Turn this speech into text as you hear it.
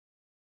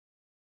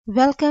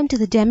Welcome to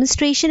the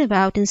demonstration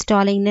about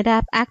installing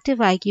NetApp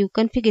ActiveIQ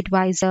Config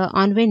Advisor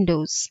on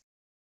Windows,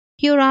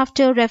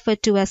 hereafter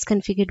referred to as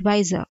Config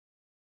Advisor.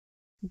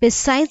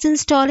 Besides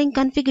installing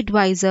Config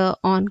Advisor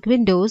on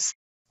Windows,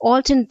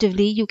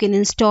 alternatively you can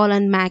install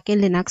on Mac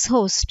and Linux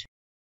host.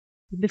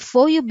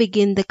 Before you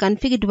begin the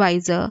Config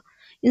Advisor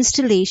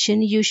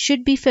installation, you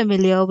should be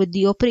familiar with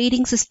the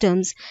operating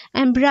systems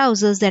and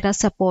browsers that are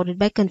supported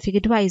by Config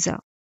Advisor.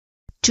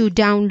 To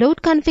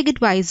download Config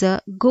Advisor,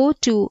 go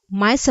to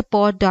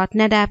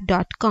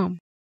mysupport.netapp.com.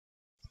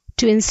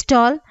 To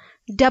install,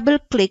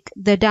 double-click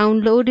the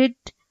downloaded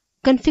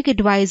Config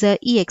Advisor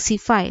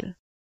exe file.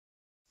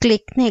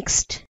 Click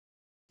Next.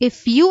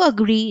 If you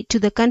agree to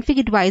the Config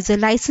Advisor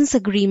license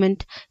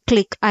agreement,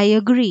 click I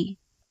agree.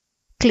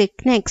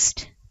 Click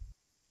Next.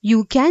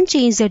 You can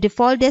change the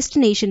default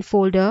destination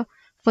folder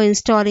for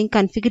installing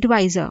Config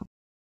Advisor.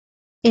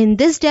 In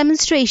this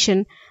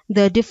demonstration,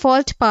 the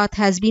default path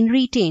has been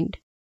retained.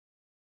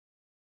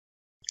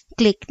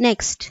 Click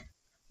Next.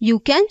 You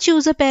can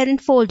choose a parent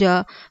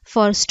folder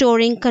for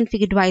storing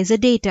Config Advisor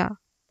data.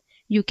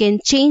 You can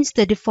change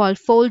the default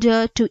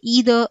folder to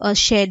either a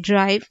shared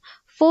drive,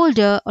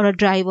 folder, or a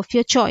drive of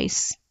your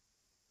choice.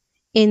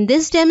 In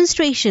this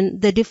demonstration,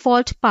 the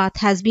default path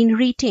has been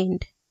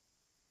retained.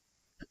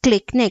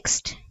 Click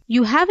Next.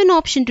 You have an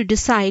option to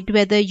decide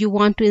whether you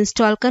want to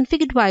install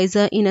Config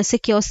Advisor in a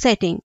secure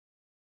setting.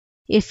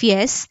 If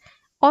yes,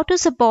 auto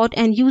support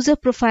and user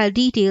profile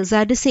details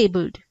are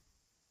disabled.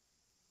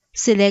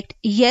 Select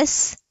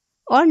Yes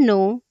or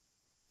No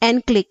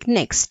and click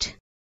Next.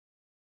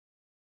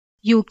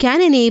 You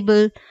can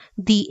enable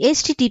the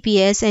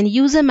HTTPS and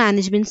user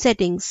management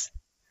settings.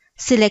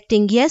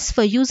 Selecting Yes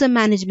for user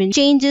management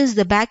changes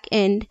the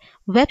back-end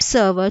web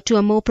server to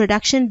a more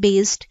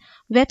production-based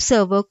web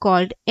server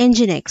called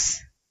Nginx.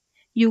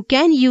 You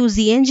can use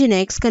the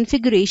Nginx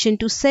configuration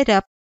to set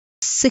up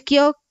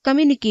secure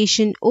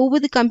communication over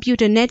the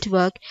computer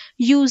network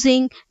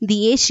using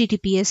the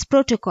HTTPS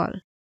protocol.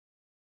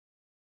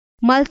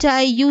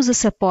 Multi-user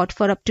support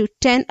for up to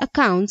 10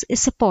 accounts is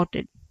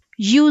supported.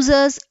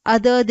 Users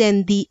other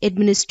than the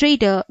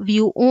administrator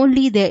view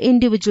only their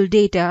individual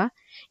data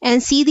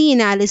and see the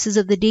analysis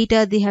of the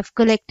data they have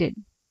collected.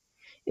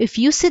 If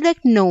you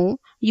select No,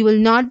 you will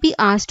not be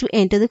asked to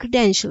enter the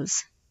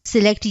credentials.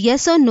 Select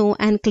Yes or No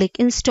and click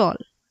Install.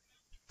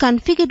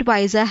 Config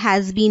Advisor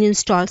has been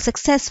installed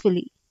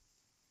successfully.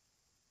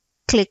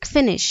 Click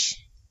Finish.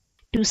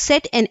 To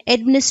set an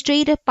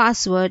administrator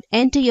password,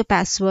 enter your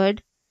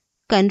password,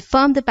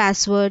 confirm the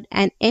password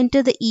and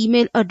enter the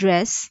email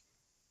address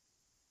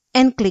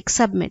and click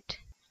Submit.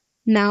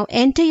 Now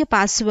enter your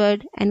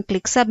password and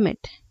click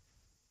Submit.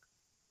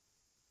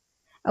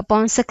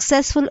 Upon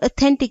successful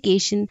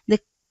authentication, the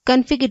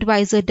Config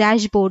Advisor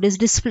dashboard is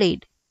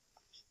displayed.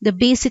 The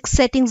Basic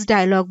Settings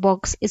dialog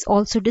box is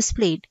also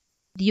displayed.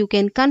 You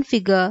can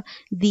configure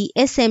the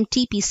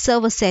SMTP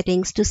server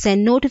settings to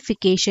send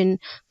notification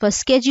for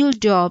scheduled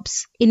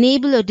jobs,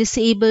 enable or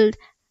disable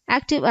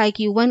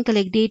ActiveIQ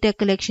OneCollect data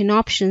collection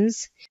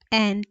options,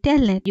 and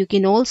Telnet. You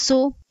can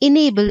also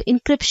enable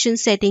encryption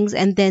settings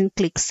and then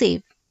click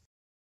Save.